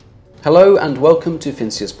Hello and welcome to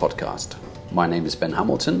Fincia's podcast. My name is Ben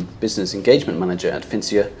Hamilton, Business Engagement Manager at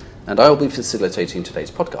Fincia, and I will be facilitating today's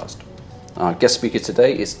podcast. Our guest speaker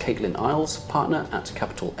today is Caitlin Isles, partner at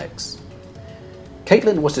Capital X.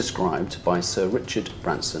 Caitlin was described by Sir Richard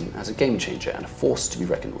Branson as a game changer and a force to be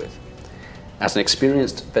reckoned with. As an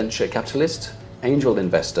experienced venture capitalist, angel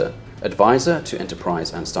investor, advisor to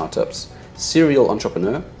enterprise and startups, serial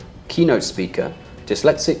entrepreneur, keynote speaker,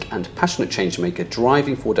 dyslexic and passionate changemaker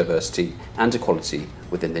driving for diversity and equality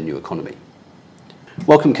within the new economy.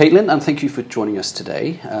 Welcome, Caitlin, and thank you for joining us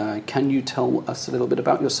today. Can you tell us a little bit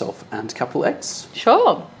about yourself and Capital X?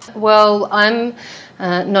 Sure. Well, I'm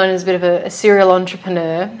known as a bit of a serial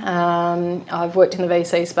entrepreneur. I've worked in the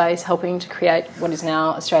VC space helping to create what is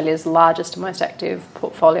now Australia's largest and most active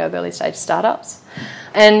portfolio of early stage startups.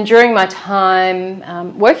 And during my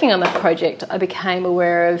time working on that project, I became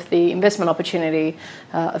aware of the investment opportunity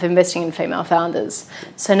of investing in female founders.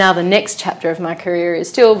 So now the next chapter of my career is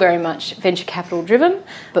still very much venture capital driven,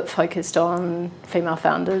 but focused on female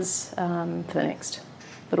founders for the next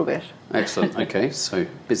little bit. Excellent. Okay, so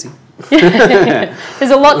busy.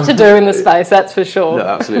 There's a lot to do in the space, that's for sure. No,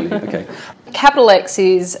 absolutely. Okay. Capital X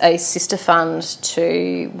is a sister fund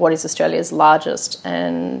to what is Australia's largest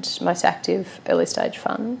and most active early stage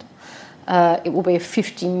fund. It will be a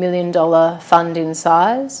 $50 million fund in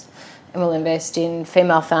size and will invest in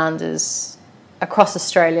female founders across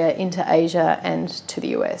Australia, into Asia and to the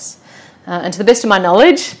US. And to the best of my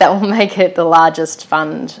knowledge, that will make it the largest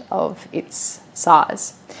fund of its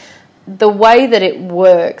size. The way that it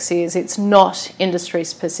works is it's not industry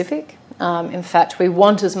specific. In fact, we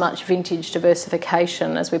want as much vintage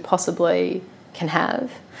diversification as we possibly can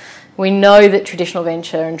have. We know that traditional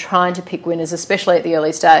venture and trying to pick winners, especially at the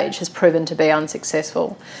early stage, has proven to be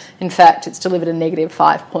unsuccessful. In fact, it's delivered a negative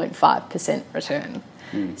 5.5% return.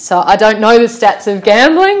 So I don't know the stats of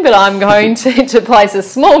gambling, but I'm going to place a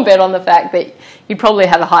small bet on the fact that you'd probably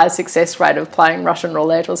have a higher success rate of playing Russian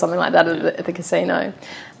roulette or something like that at the casino.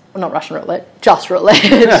 Well, not Russian roulette, just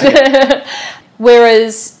roulette.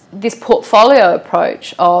 Whereas this portfolio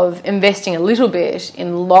approach of investing a little bit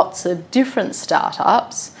in lots of different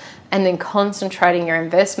startups and then concentrating your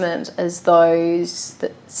investment as those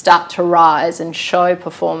that start to rise and show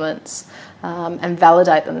performance and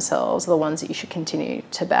validate themselves are the ones that you should continue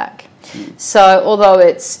to back. So although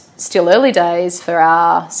it's still early days for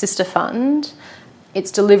our sister fund,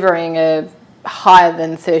 it's delivering a higher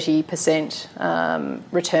than 30%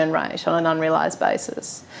 return rate on an unrealised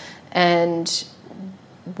basis. And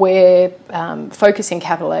we're focusing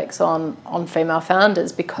Capital X on female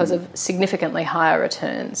founders because of significantly higher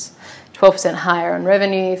returns. 12% higher on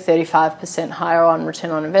revenue, 35% higher on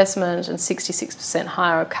return on investment, and 66%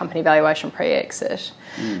 higher on company valuation pre-exit.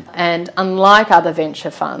 And unlike other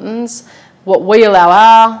venture funds, what we allow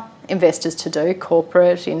our investors to do,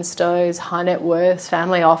 corporate, instos, high net worth,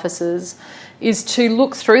 family offices, is to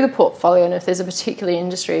look through the portfolio, and if there's a particular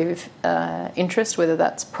industry of interest, whether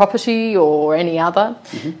that's property or any other,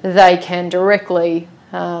 they can directly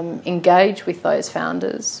engage with those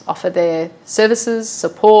founders, offer their services,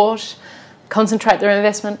 support, concentrate their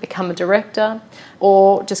investment, become a director,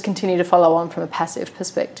 or just continue to follow on from a passive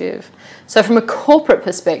perspective. So from a corporate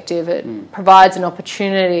perspective, it provides an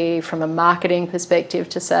opportunity from a marketing perspective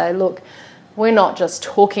to say, look, we're not just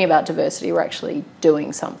talking about diversity, we're actually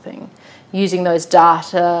doing something. Using those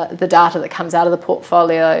data, the data that comes out of the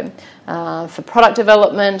portfolio for product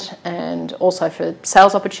development and also for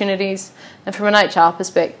sales opportunities, and from an HR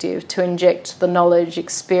perspective to inject the knowledge,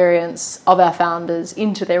 experience of our founders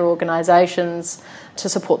into their organisations to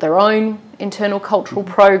support their own internal cultural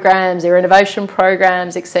programs, their innovation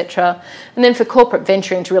programs, etc. And then for corporate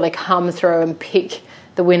venturing to really come through and pick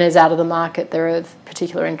the winners out of the market that are of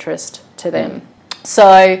particular interest to them.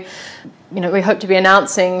 So, we hope to be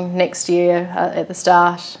announcing next year at the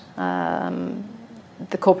start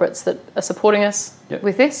the corporates that are supporting us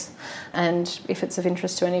with this. And if it's of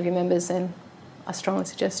interest to any of your members, then I strongly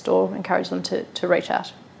suggest or encourage them to reach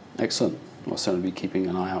out. Excellent. We'll certainly be keeping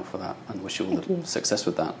an eye out for that and wish you all the success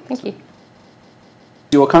with that. Thank you.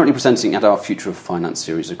 You are currently presenting at our Future of Finance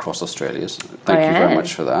series across Australia. Thank you very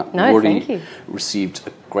much for that. No, We've already thank you. Received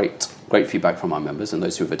a great feedback from our members and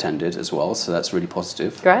those who have attended as well, so that's really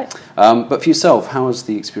positive. Great. But for yourself, how has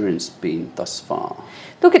the experience been thus far?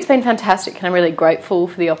 Look, it's been fantastic and I'm really grateful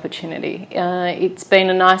for the opportunity. It's been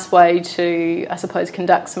a nice way to, I suppose,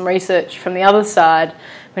 conduct some research from the other side.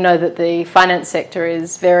 We know that the finance sector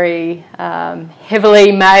is very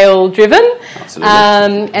heavily male-driven.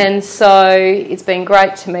 Absolutely. And so it's been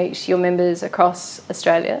great to meet your members across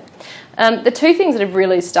Australia. The two things that have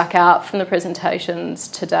really stuck out from the presentations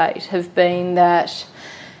to date have been that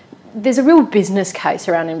there's a real business case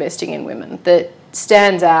around investing in women that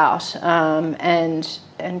stands out and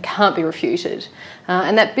can't be refuted.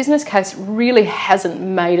 And that business case really hasn't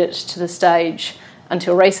made it to the stage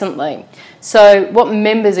until recently. So what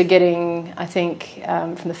members are getting, I think,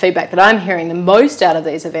 from the feedback that I'm hearing the most out of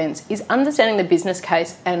these events is understanding the business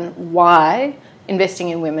case and why investing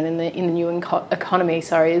in women in the new economy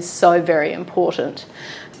is so very important.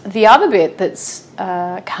 The other bit that's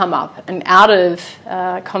come up and out of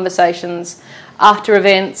conversations after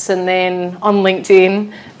events and then on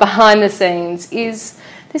LinkedIn behind the scenes is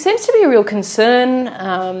there seems to be a real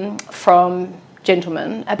concern from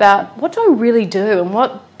gentlemen about what do I really do and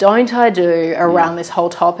what don't I do around this whole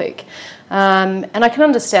topic. And I can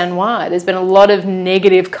understand why. There's been a lot of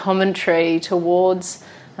negative commentary towards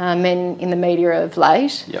men in the media of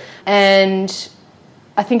late. Yep. And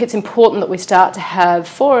I think it's important that we start to have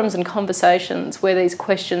forums and conversations where these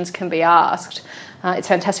questions can be asked. It's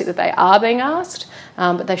fantastic that they are being asked,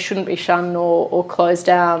 but they shouldn't be shunned or closed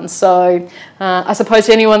down. So I suppose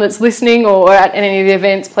to anyone that's listening or at any of the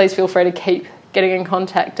events, please feel free to keep getting in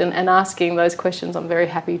contact and asking those questions. I'm very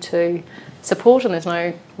happy to support, and there's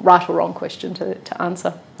no right or wrong question to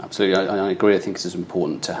answer. Absolutely, I agree. I think it's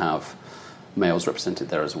important to have males represented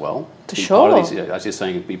there as well. For sure. Part of these, as you're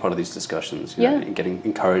saying, be part of these discussions, you know, and getting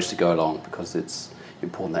encouraged to go along, because it's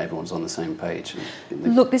important that everyone's on the same page.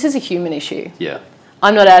 Look, this is a human issue. Yeah.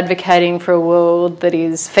 I'm not advocating for a world that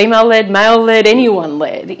is female-led, male-led,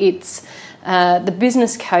 anyone-led. It's the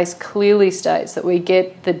business case clearly states that we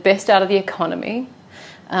get the best out of the economy,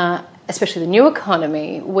 especially the new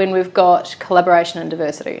economy, when we've got collaboration and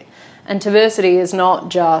diversity. And diversity is not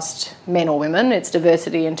just men or women, it's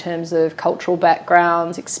diversity in terms of cultural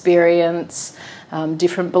backgrounds, experience,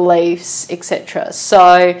 different beliefs, etc.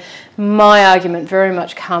 So my argument very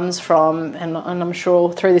much comes from, and I'm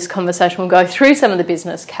sure through this conversation we'll go through some of the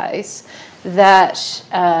business case, that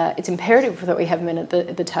it's imperative that we have men at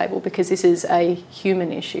the table, because this is a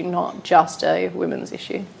human issue, not just a women's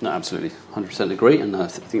issue. No, absolutely, 100% agree, and I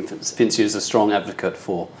think Fincia is a strong advocate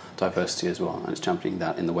for diversity as well, and it's championing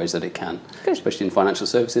that in the ways that it can. Good. Especially in financial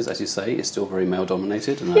services, as you say, it's still very male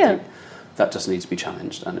dominated, and I think that just needs to be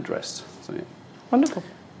challenged and addressed. So, yeah. Wonderful.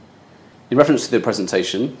 In reference to the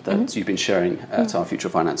presentation that you've been sharing at our Future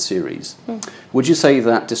Finance series, would you say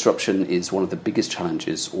that disruption is one of the biggest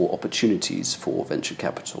challenges or opportunities for venture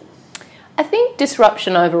capital? I think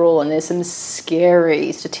disruption overall, and there's some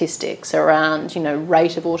scary statistics around,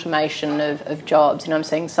 rate of automation of jobs. I'm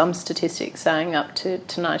seeing some statistics saying up to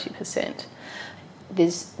 90%.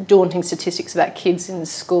 There's daunting statistics about kids in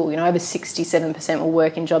school. Over 67% will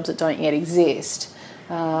work in jobs that don't yet exist.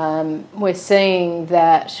 We're seeing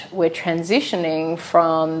that we're transitioning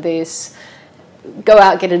from this go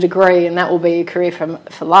out, get a degree, and that will be a career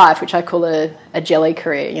for life, which I call a jelly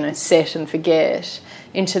career, set and forget,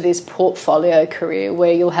 into this portfolio career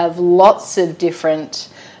where you'll have lots of different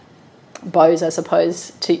bows, I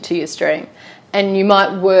suppose, to your string. And you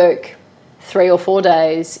might work 3 or 4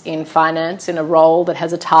 days in finance in a role that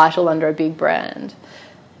has a title under a big brand.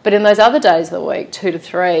 But in those other days of the week, 2 to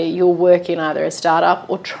 3, you'll work in either a startup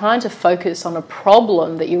or trying to focus on a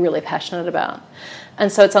problem that you're really passionate about.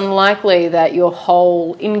 And so it's unlikely that your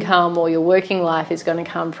whole income or your working life is going to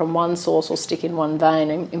come from one source or stick in one vein.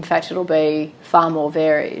 In fact, it'll be far more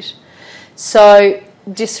varied. So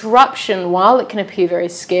disruption, while it can appear very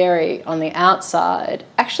scary on the outside,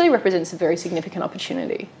 actually represents a very significant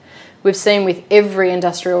opportunity. We've seen with every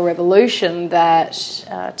industrial revolution that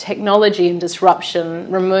technology and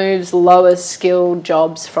disruption removes lower skilled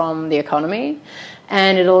jobs from the economy,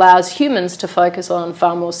 and it allows humans to focus on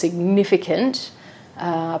far more significant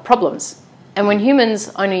problems. And when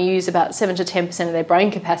humans only use about 7 to 10% of their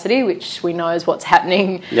brain capacity, which we know is what's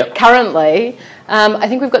happening currently, I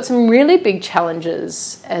think we've got some really big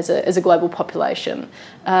challenges as a global population.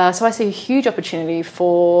 So I see a huge opportunity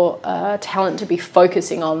for talent to be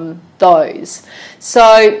focusing on those.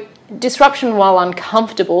 So disruption, while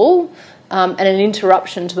uncomfortable, and an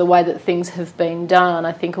interruption to the way that things have been done,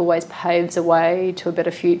 I think always paves a way to a better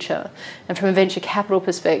future. And from a venture capital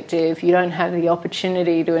perspective, you don't have the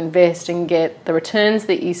opportunity to invest and get the returns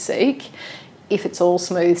that you seek if it's all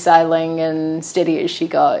smooth sailing and steady as she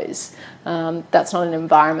goes. That's not an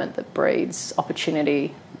environment that breeds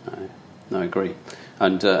opportunity. No, I agree.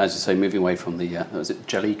 And as you say, moving away from the, was it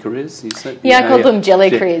jelly careers, you said? Yeah, I called them jelly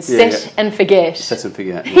careers. Set and forget. Set and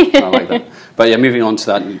forget. I like that. But yeah, moving on to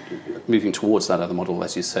that, moving towards that other model,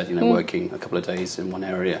 as you said, working a couple of days in one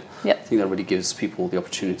area. Yep. I think that really gives people the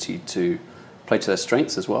opportunity to play to their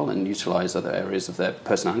strengths as well and utilise other areas of their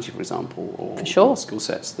personality, for example, or skill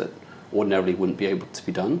sets that ordinarily wouldn't be able to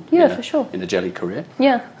be done. For sure. In a jelly career.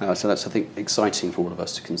 Yeah. So that's, I think, exciting for all of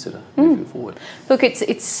us to consider moving forward. Look,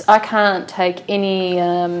 it's I can't take any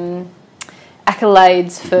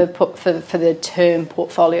accolades for the term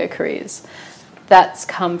portfolio careers. That's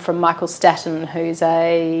come from Michael Staton, who's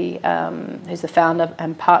the founder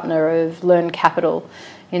and partner of Learn Capital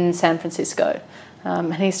in San Francisco.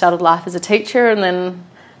 And he started life as a teacher and then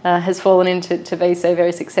has fallen into VC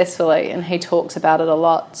very successfully, and he talks about it a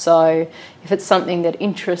lot. So if it's something that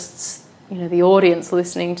interests the audience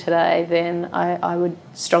listening today, then I would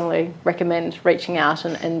strongly recommend reaching out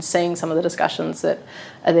and seeing some of the discussions that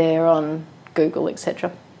are there on Google,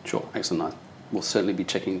 etc. Sure, excellent. I will certainly be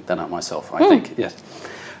checking that out myself, I think, yes.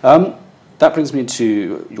 That brings me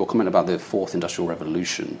to your comment about the fourth industrial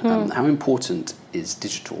revolution. How important is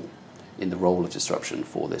digital in the role of disruption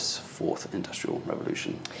for this fourth industrial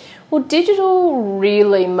revolution? Well, digital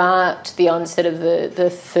really marked the onset of the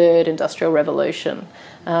third industrial revolution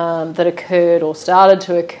that occurred or started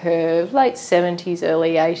to occur late 70s,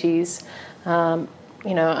 early 80s.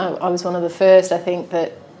 I was one of the first, I think,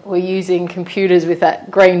 that were using computers with that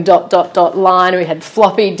green ... line. We had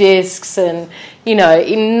floppy disks, and,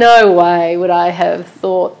 in no way would I have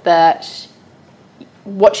thought that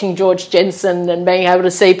watching George Jensen and being able to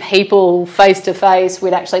see people face to face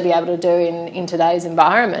we'd actually be able to do in today's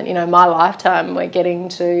environment. My lifetime, we're getting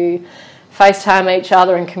to FaceTime each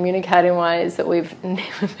other and communicate in ways that we've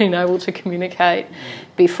never been able to communicate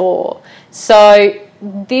before. So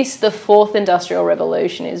the fourth industrial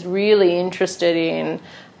revolution is really interested in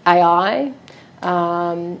AI,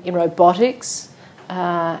 in robotics,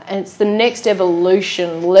 and it's the next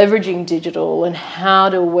evolution, leveraging digital, and how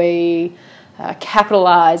do we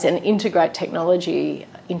capitalise and integrate technology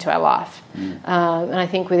into our life. And I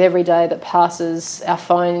think with every day that passes, our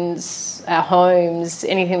phones, our homes,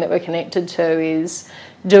 anything that we're connected to is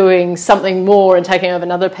doing something more and taking over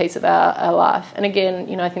another piece of our life. And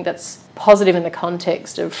again, I think that's positive in the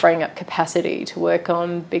context of freeing up capacity to work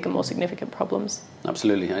on bigger, more significant problems.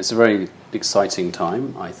 Absolutely. It's a very exciting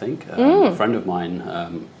time, I think. A friend of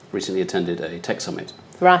mine recently attended a tech summit.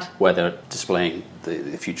 Right. Where they're displaying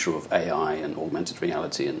the future of AI and augmented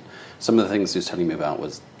reality, and some of the things he was telling me about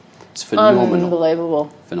it's phenomenal.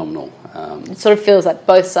 Unbelievable. Phenomenal. It sort of feels like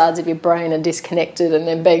both sides of your brain are disconnected and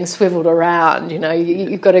then being swiveled around.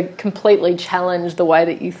 You've got to completely challenge the way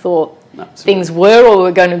that you thought things were or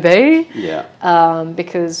were going to be. Yeah.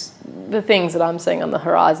 Because the things that I'm seeing on the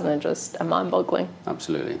horizon are mind-boggling.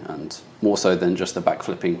 Absolutely, and more so than just the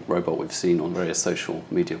backflipping robot we've seen on various social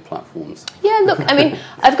media platforms. Yeah, look, I mean,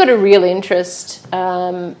 I've got a real interest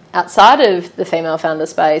outside of the female founder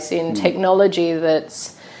space in technology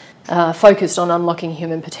that's focused on unlocking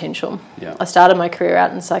human potential. Yeah. I started my career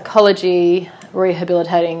out in psychology,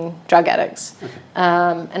 rehabilitating drug addicts,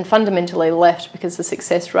 and fundamentally left because the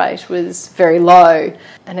success rate was very low,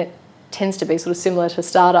 and it tends to be sort of similar to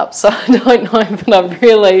startups, so I don't know, but I've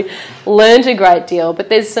really learned a great deal. But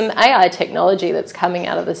there's some AI technology that's coming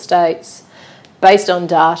out of the States based on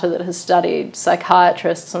data that has studied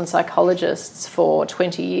psychiatrists and psychologists for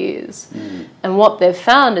 20 years. And what they've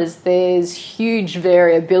found is there's huge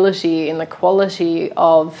variability in the quality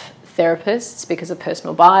of therapists because of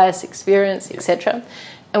personal bias, experience, etc.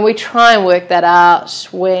 And we try and work that out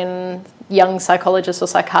when young psychologists or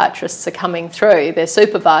psychiatrists are coming through. They're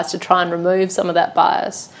supervised to try and remove some of that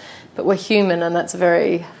bias. But we're human, and that's a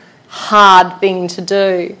very hard thing to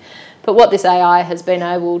do. But what this AI has been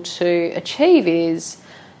able to achieve is,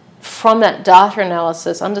 from that data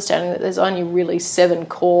analysis, understanding that there's only really 7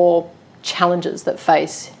 core challenges that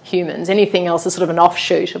face humans. Anything else is sort of an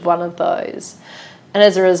offshoot of one of those. And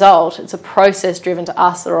as a result, it's a process driven to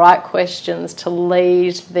ask the right questions to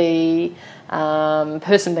lead the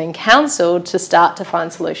person being counselled to start to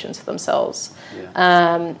find solutions for themselves.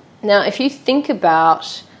 Yeah. Now, if you think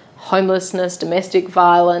about homelessness, domestic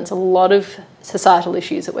violence, a lot of societal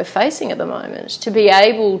issues that we're facing at the moment, to be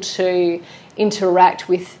able to interact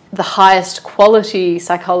with the highest quality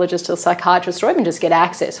psychologist or psychiatrist, or even just get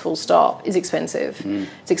access full stop, is expensive.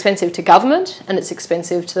 It's expensive to government, and it's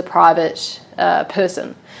expensive to the private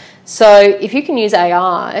person. So if you can use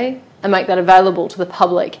AI and make that available to the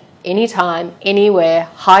public anytime, anywhere,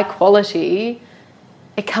 high quality,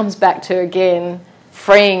 it comes back to, again,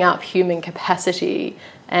 freeing up human capacity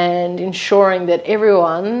and ensuring that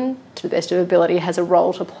everyone, to the best of ability, has a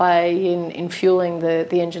role to play in fueling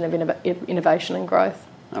the engine of innovation and growth.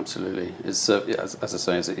 Absolutely. It's as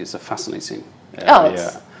I say, it's a fascinating area.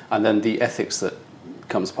 Yeah. And then the ethics that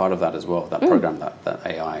comes part of that as well, that program, that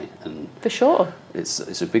AI. And for sure.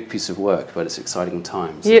 It's a big piece of work, but it's exciting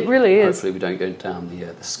times. Yeah, it really is. Hopefully we don't go down the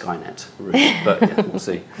Skynet route, but yeah, we'll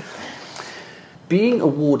see. Being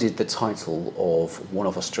awarded the title of one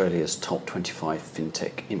of Australia's top 25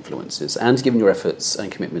 fintech influencers, and given your efforts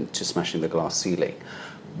and commitment to smashing the glass ceiling,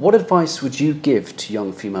 what advice would you give to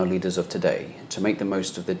young female leaders of today to make the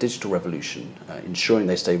most of the digital revolution, ensuring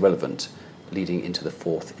they stay relevant, leading into the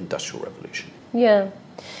fourth industrial revolution? Yeah.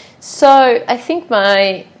 So I think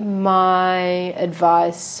my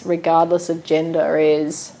advice, regardless of gender,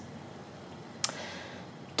 is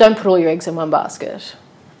don't put all your eggs in one basket.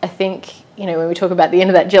 I think, when we talk about the end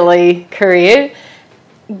of that jelly career,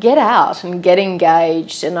 get out and get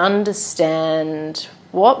engaged and understand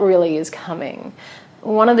what really is coming.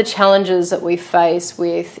 One of the challenges that we face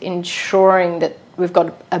with ensuring that we've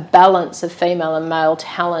got a balance of female and male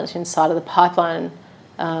talent inside of the pipeline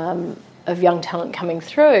of young talent coming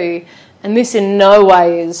through, and this in no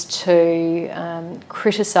way is to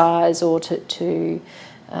criticise or to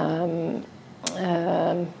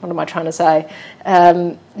what am I trying to say,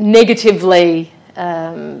 negatively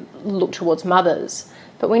look towards mothers.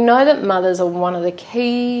 But we know that mothers are one of the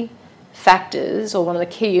key factors or one of the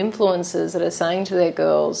key influences that are saying to their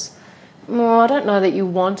girls, I don't know that you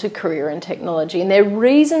want a career in technology. And their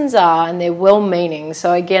reasons are, and they're well-meaning.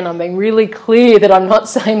 So again, I'm being really clear that I'm not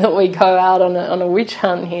saying that we go out on a witch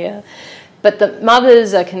hunt here. But the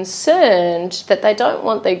mothers are concerned that they don't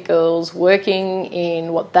want their girls working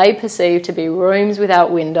in what they perceive to be rooms without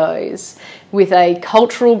windows, with a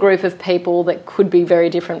cultural group of people that could be very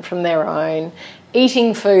different from their own,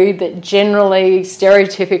 eating food that generally,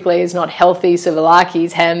 stereotypically, is not healthy,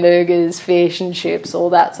 souvlaki's, hamburgers, fish and chips, all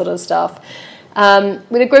that sort of stuff,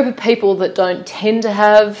 with a group of people that don't tend to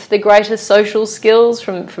have the greatest social skills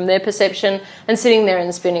from their perception, and sitting there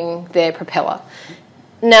and spinning their propeller.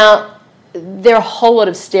 Now, there are a whole lot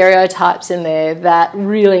of stereotypes in there that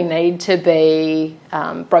really need to be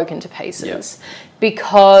broken to pieces. Yep.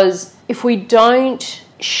 Because if we don't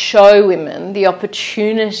show women the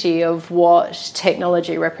opportunity of what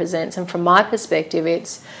technology represents, and from my perspective,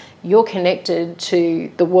 it's you're connected to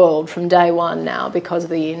the world from day one now because of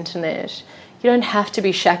the internet. You don't have to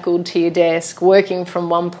be shackled to your desk, working from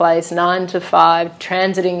one place 9 to 5,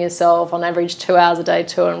 transiting yourself on average 2 hours a day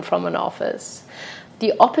to and from an office.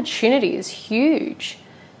 The opportunity is huge.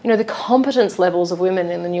 The competence levels of women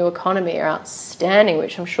in the new economy are outstanding,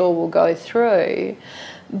 which I'm sure we'll go through.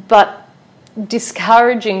 But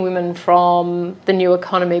discouraging women from the new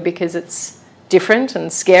economy because it's different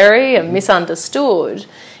and scary and misunderstood,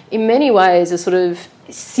 in many ways is sort of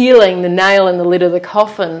sealing the nail in the lid of the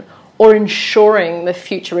coffin or ensuring the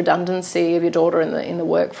future redundancy of your daughter in the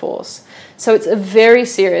workforce. So it's a very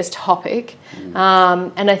serious topic,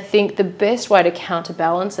 and I think the best way to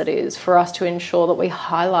counterbalance it is for us to ensure that we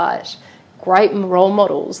highlight great role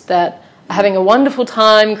models that are having a wonderful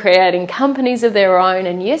time creating companies of their own,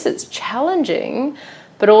 and yes, it's challenging,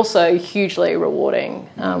 but also hugely rewarding.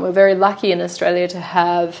 We're very lucky in Australia to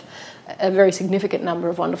have a very significant number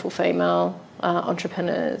of wonderful female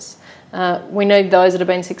entrepreneurs. We need those that have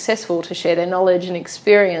been successful to share their knowledge and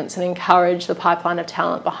experience and encourage the pipeline of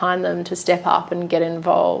talent behind them to step up and get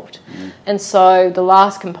involved. And so the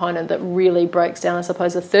last component that really breaks down, I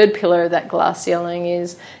suppose, the third pillar of that glass ceiling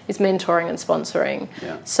is mentoring and sponsoring.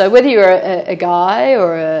 Yeah. So whether you're a guy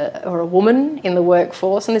or a woman in the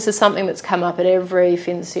workforce, and this is something that's come up at every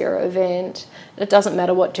FinCERA event, it doesn't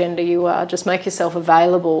matter what gender you are, just make yourself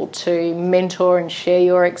available to mentor and share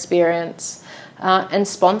your experience. And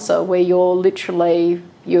sponsor, where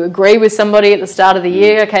you agree with somebody at the start of the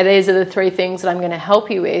year, okay, these are the 3 things that I'm going to help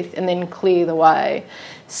you with, and then clear the way.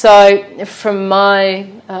 So from my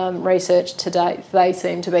research to date, they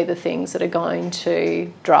seem to be the things that are going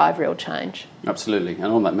to drive real change. Absolutely, and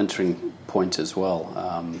on that mentoring point as well,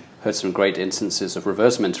 heard some great instances of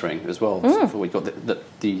reverse mentoring as well. So we got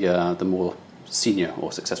the more senior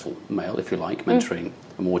or successful male, if you like, mentoring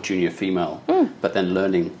a more junior female, but then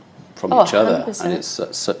learning from each other, 100%. And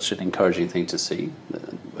it's such an encouraging thing to see,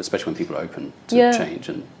 especially when people are open to change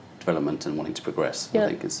and development and wanting to progress. I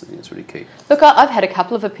think it's really key. Look, I've had a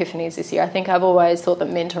couple of epiphanies this year. I think I've always thought that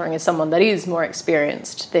mentoring is someone that is more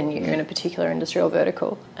experienced than you in a particular industry or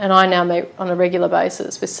vertical. And I now meet on a regular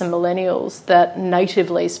basis with some millennials that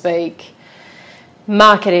natively speak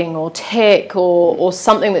marketing or tech or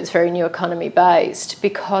something that's very new economy based,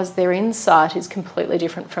 because their insight is completely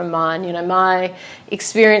different from mine. My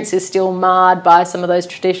experience is still marred by some of those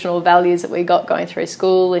traditional values that we got going through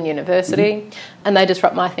school and university, and they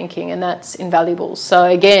disrupt my thinking, and that's invaluable. So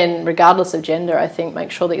again, regardless of gender, I think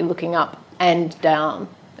make sure that you're looking up and down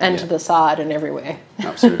and to the side and everywhere.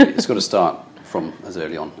 Absolutely. It's got to start from as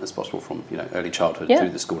early on as possible, from early childhood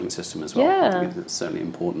through the schooling system as well. I think it's certainly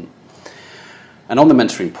important. And on the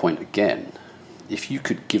mentoring point again, if you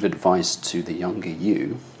could give advice to the younger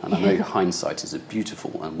you, and I know hindsight is a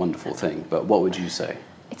beautiful and wonderful thing, but what would you say?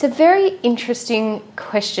 It's a very interesting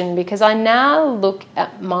question, because I now look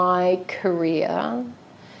at my career,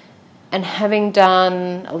 and having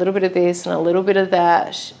done a little bit of this and a little bit of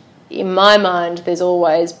that, in my mind there's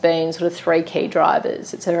always been sort of three key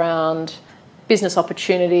drivers. It's around business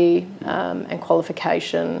opportunity and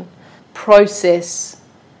qualification, process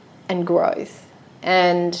and growth.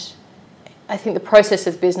 And I think the process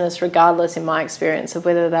of business, regardless in my experience of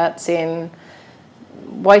whether that's in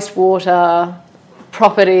wastewater,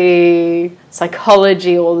 property,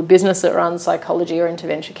 psychology, or the business that runs psychology, or into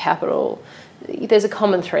venture capital, there's a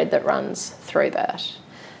common thread that runs through that.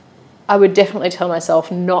 I would definitely tell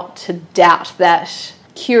myself not to doubt that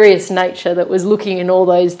curious nature that was looking in all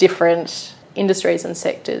those different industries and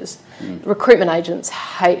sectors. Recruitment agents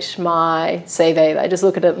hate my CV. They just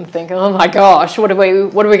look at it and think, oh my gosh, what are we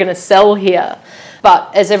going to sell here?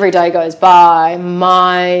 But as every day goes by,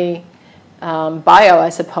 my bio, I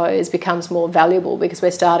suppose, becomes more valuable, because we're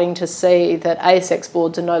starting to see that ASX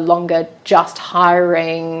boards are no longer just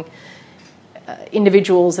hiring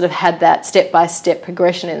individuals that have had that step-by-step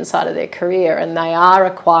progression inside of their career, and they are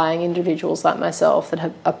acquiring individuals like myself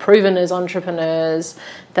that are proven as entrepreneurs,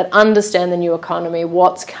 that understand the new economy,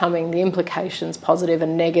 what's coming, the implications, positive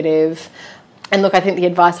and negative. And look, I think the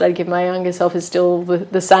advice that I'd give my younger self is still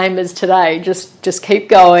the same as today. Just keep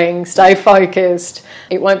going, stay focused.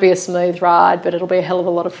 It won't be a smooth ride, but it'll be a hell of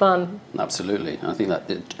a lot of fun. Absolutely. I think that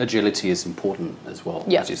agility is important as well,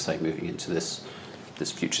 as you say, moving into this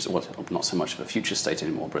future, well, not so much of a future state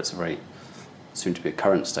anymore, but it's a very soon to be a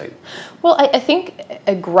current state. Well, I think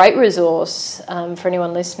a great resource for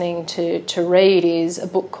anyone listening to read is a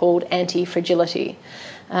book called Anti-Fragility.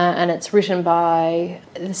 And it's written by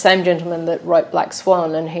the same gentleman that wrote Black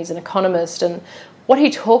Swan, and he's an economist. And what he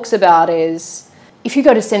talks about is, if you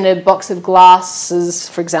go to send a box of glasses,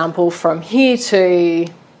 for example, from here to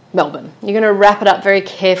Melbourne, you're going to wrap it up very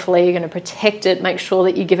carefully, you're going to protect it, make sure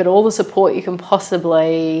that you give it all the support you can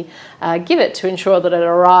possibly give it to ensure that it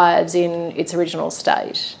arrives in its original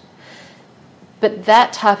state. But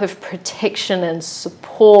that type of protection and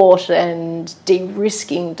support and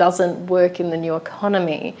de-risking doesn't work in the new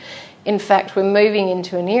economy. In fact, we're moving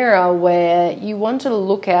into an era where you want to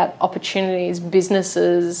look at opportunities,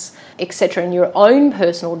 businesses, etc., in your own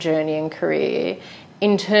personal journey and career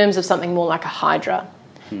in terms of something more like a hydra.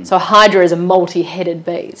 So a hydra is a multi-headed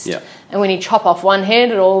beast. Yeah. And when you chop off one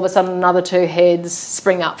head, all of a sudden another two heads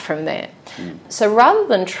spring up from there. So rather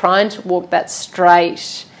than trying to walk that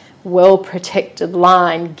straight, well-protected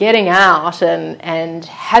line, getting out and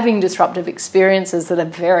having disruptive experiences that are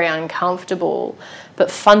very uncomfortable, but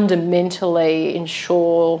fundamentally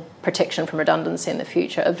ensure protection from redundancy in the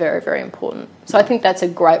future, are very, very important. So I think that's a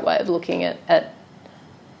great way of looking at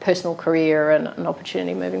personal career and an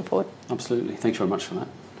opportunity moving forward. Absolutely. Thanks very much for that.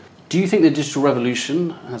 Do you think the digital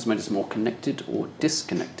revolution has made us more connected or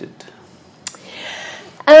disconnected?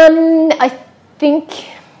 I think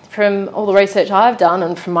from all the research I've done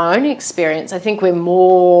and from my own experience, I think we're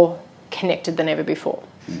more connected than ever before.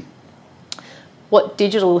 What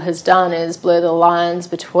digital has done is blur the lines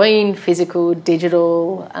between physical,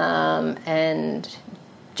 digital, and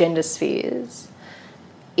gender spheres.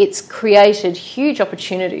 It's created huge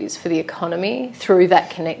opportunities for the economy through that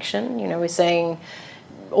connection. You know, we're seeing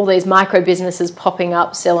all these micro businesses popping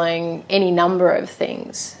up selling any number of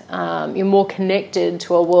things. You're more connected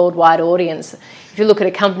to a worldwide audience. If you look at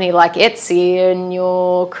a company like Etsy and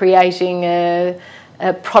you're creating a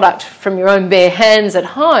product from your own bare hands at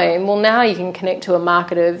home, well, now you can connect to a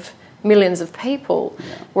market of millions of people. Yeah.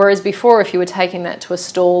 Whereas before, if you were taking that to a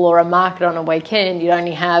stall or a market on a weekend, you'd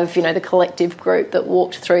only have, the collective group that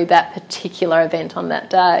walked through that particular event on that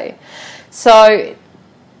day. So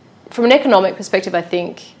from an economic perspective, I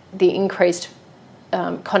think the increased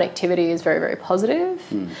connectivity is very, very positive.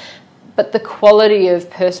 But the quality of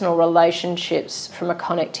personal relationships from a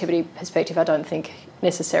connectivity perspective, I don't think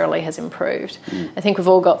necessarily has improved. I think we've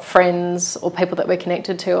all got friends or people that we're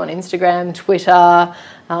connected to on Instagram, Twitter,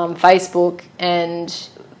 Facebook, and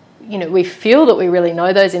we feel that we really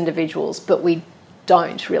know those individuals, but we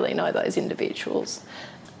don't really know those individuals.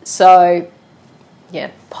 So,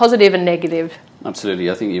 positive and negative.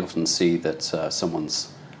 Absolutely. I think you often see that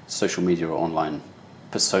someone's social media or online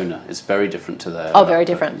persona is very different to their... Oh, very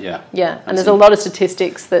different. Yeah. And there's a lot of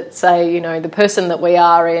statistics that say, the person that we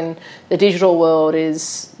are in the digital world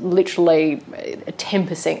is literally a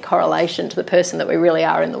 10% correlation to the person that we really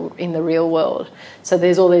are in the real world. So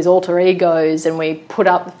there's all these alter egos, and we put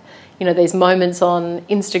up, these moments on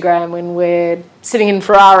Instagram when we're sitting in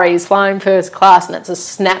Ferraris, flying first class, and it's a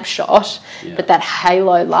snapshot, but that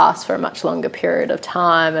halo lasts for a much longer period of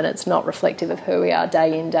time, and it's not reflective of who we are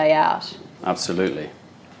day in, day out. Absolutely.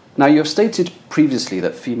 Now, you have stated previously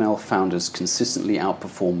that female founders consistently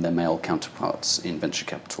outperform their male counterparts in venture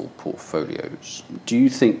capital portfolios. Do you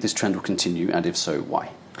think this trend will continue, and if so,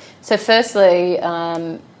 why? So firstly,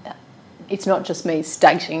 it's not just me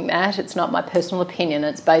stating that, it's not my personal opinion,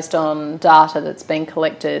 it's based on data that's been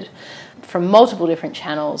collected from multiple different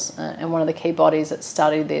channels, and one of the key bodies that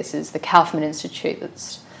studied this is the Kaufman Institute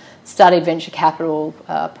that's studied venture capital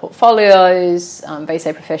portfolios,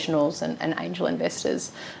 VC professionals and angel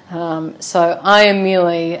investors. So I am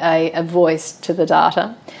merely a voice to the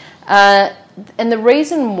data. And the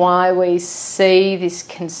reason why we see this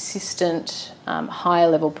consistent higher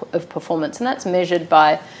level of performance, and that's measured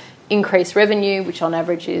by increased revenue, which on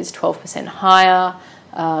average is 12% higher,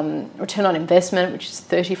 return on investment, which is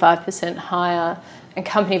 35% higher, and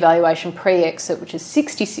company valuation pre-exit, which is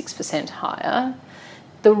 66% higher.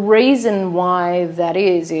 The reason why that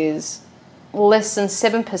is less than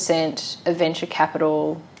 7% of venture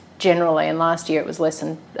capital generally, and last year it was less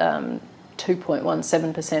than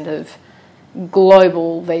 2.17% of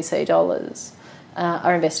global VC dollars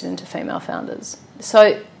are invested into female founders.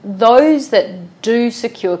 So those that do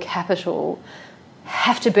secure capital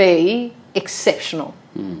have to be exceptional.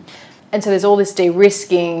 And so there's all this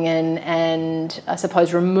de-risking and I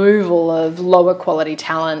suppose removal of lower quality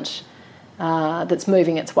talent that's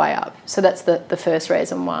moving its way up. So that's the first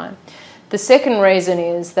reason why. The second reason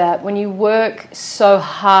is that when you work so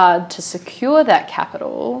hard to secure that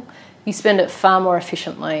capital, you spend it far more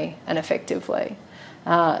efficiently and effectively.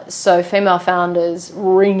 So female founders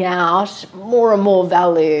wring out more and more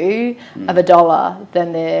value of a dollar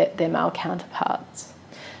than their male counterparts.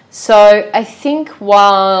 So I think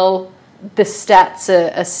while the stats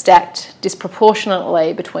are stacked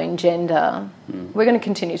disproportionately between gender, we're going to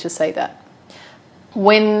continue to see that.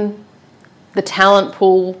 When the talent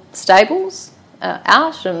pool stables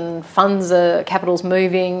out and capital's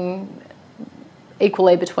moving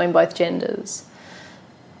equally between both genders,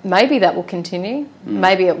 maybe that will continue,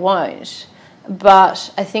 maybe it won't.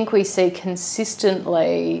 But I think we see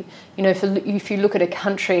consistently, if you look at a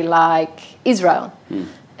country like Israel,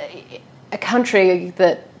 a country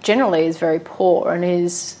that generally is very poor and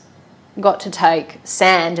is got to take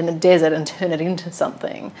sand in the desert and turn it into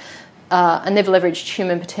something, and they've leveraged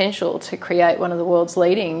human potential to create one of the world's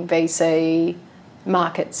leading VC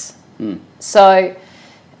markets. So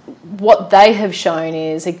what they have shown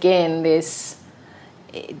is, again,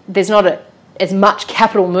 there's not as much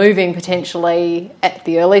capital moving potentially at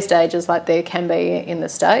the early stages like there can be in the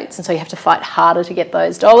States, and so you have to fight harder to get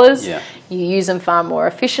those dollars. You use them far more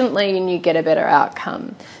efficiently and you get a better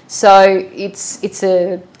outcome. So it's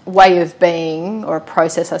a way of being, or a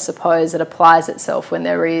process, I suppose, that applies itself when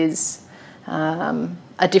there is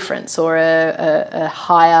a difference or a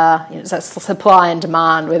higher supply and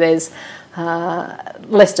demand, where there's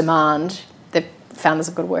less demand. The founders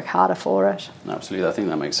have got to work harder for it. Absolutely, I think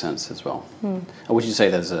that makes sense as well. And would you say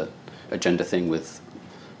there's a gender thing with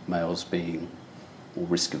males being more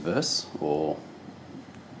risk averse, or?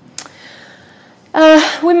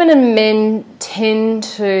 Women and men tend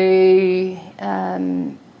to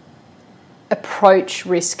approach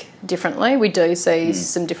risk differently. We do see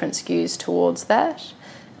some different skews towards that.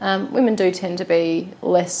 Women do tend to be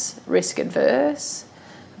less risk adverse,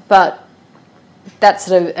 but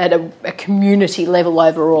that's at a community level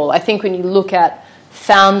overall. I think when you look at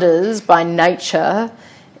founders by nature,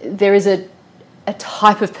 there is a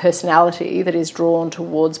type of personality that is drawn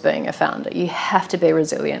towards being a founder. You have to be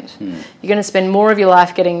resilient. You're going to spend more of your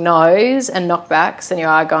life getting no's and knockbacks than you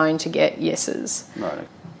are going to get yeses. Right.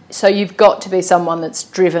 So you've got to be someone that's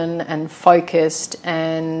driven and focused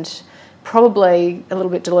and probably a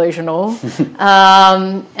little bit delusional.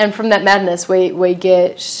 And from that madness, we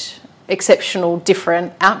get exceptional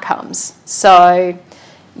different outcomes. So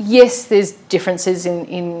yes, there's differences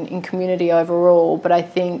in community overall, but I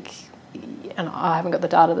think, and I haven't got the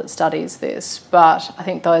data that studies this, but I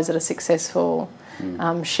think those that are successful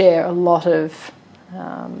share a lot of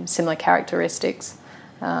similar characteristics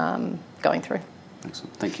going through.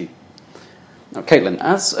 Excellent, thank you. Now, Caitlin,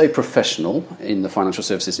 as a professional in the financial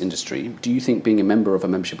services industry, do you think being a member of a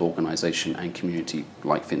membership organisation and community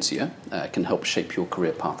like Fincia can help shape your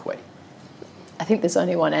career pathway? I think there's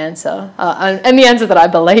only one answer, and the answer that I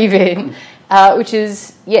believe in, which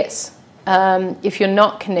is yes. If you're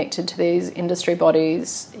not connected to these industry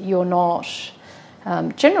bodies, you're not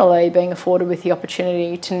generally being afforded with the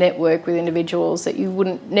opportunity to network with individuals that you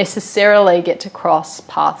wouldn't necessarily get to cross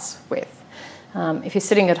paths with. If you're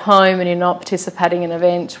sitting at home and you're not participating in an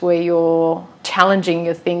event where you're challenging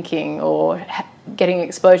your thinking or getting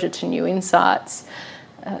exposure to new insights,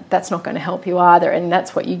 that's not going to help you either, and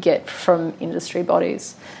that's what you get from industry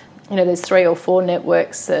bodies. There's 3 or 4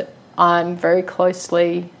 networks that I'm very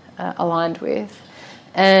closely aligned with,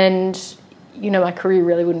 and my career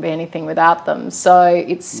really wouldn't be anything without them. So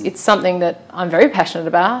it's something that I'm very passionate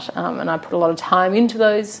about, and I put a lot of time into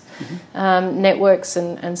those networks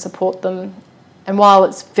and support them. And while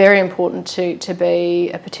it's very important to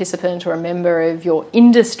be a participant or a member of your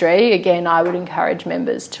industry, again, I would encourage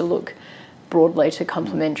members to look broadly to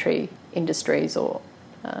complementary industries or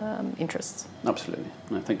interests. Absolutely.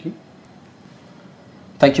 No, thank you.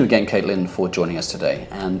 Thank you again, Caitlin, for joining us today,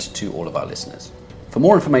 and to all of our listeners. For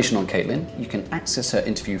more information on Caitlin, you can access her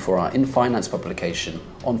interview for our In Finance publication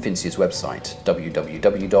on Fincia's website,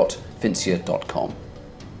 www.fincia.com.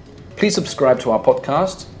 Please subscribe to our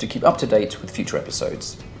podcast to keep up to date with future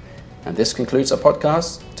episodes. And this concludes our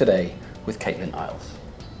podcast today with Caitlin Iles.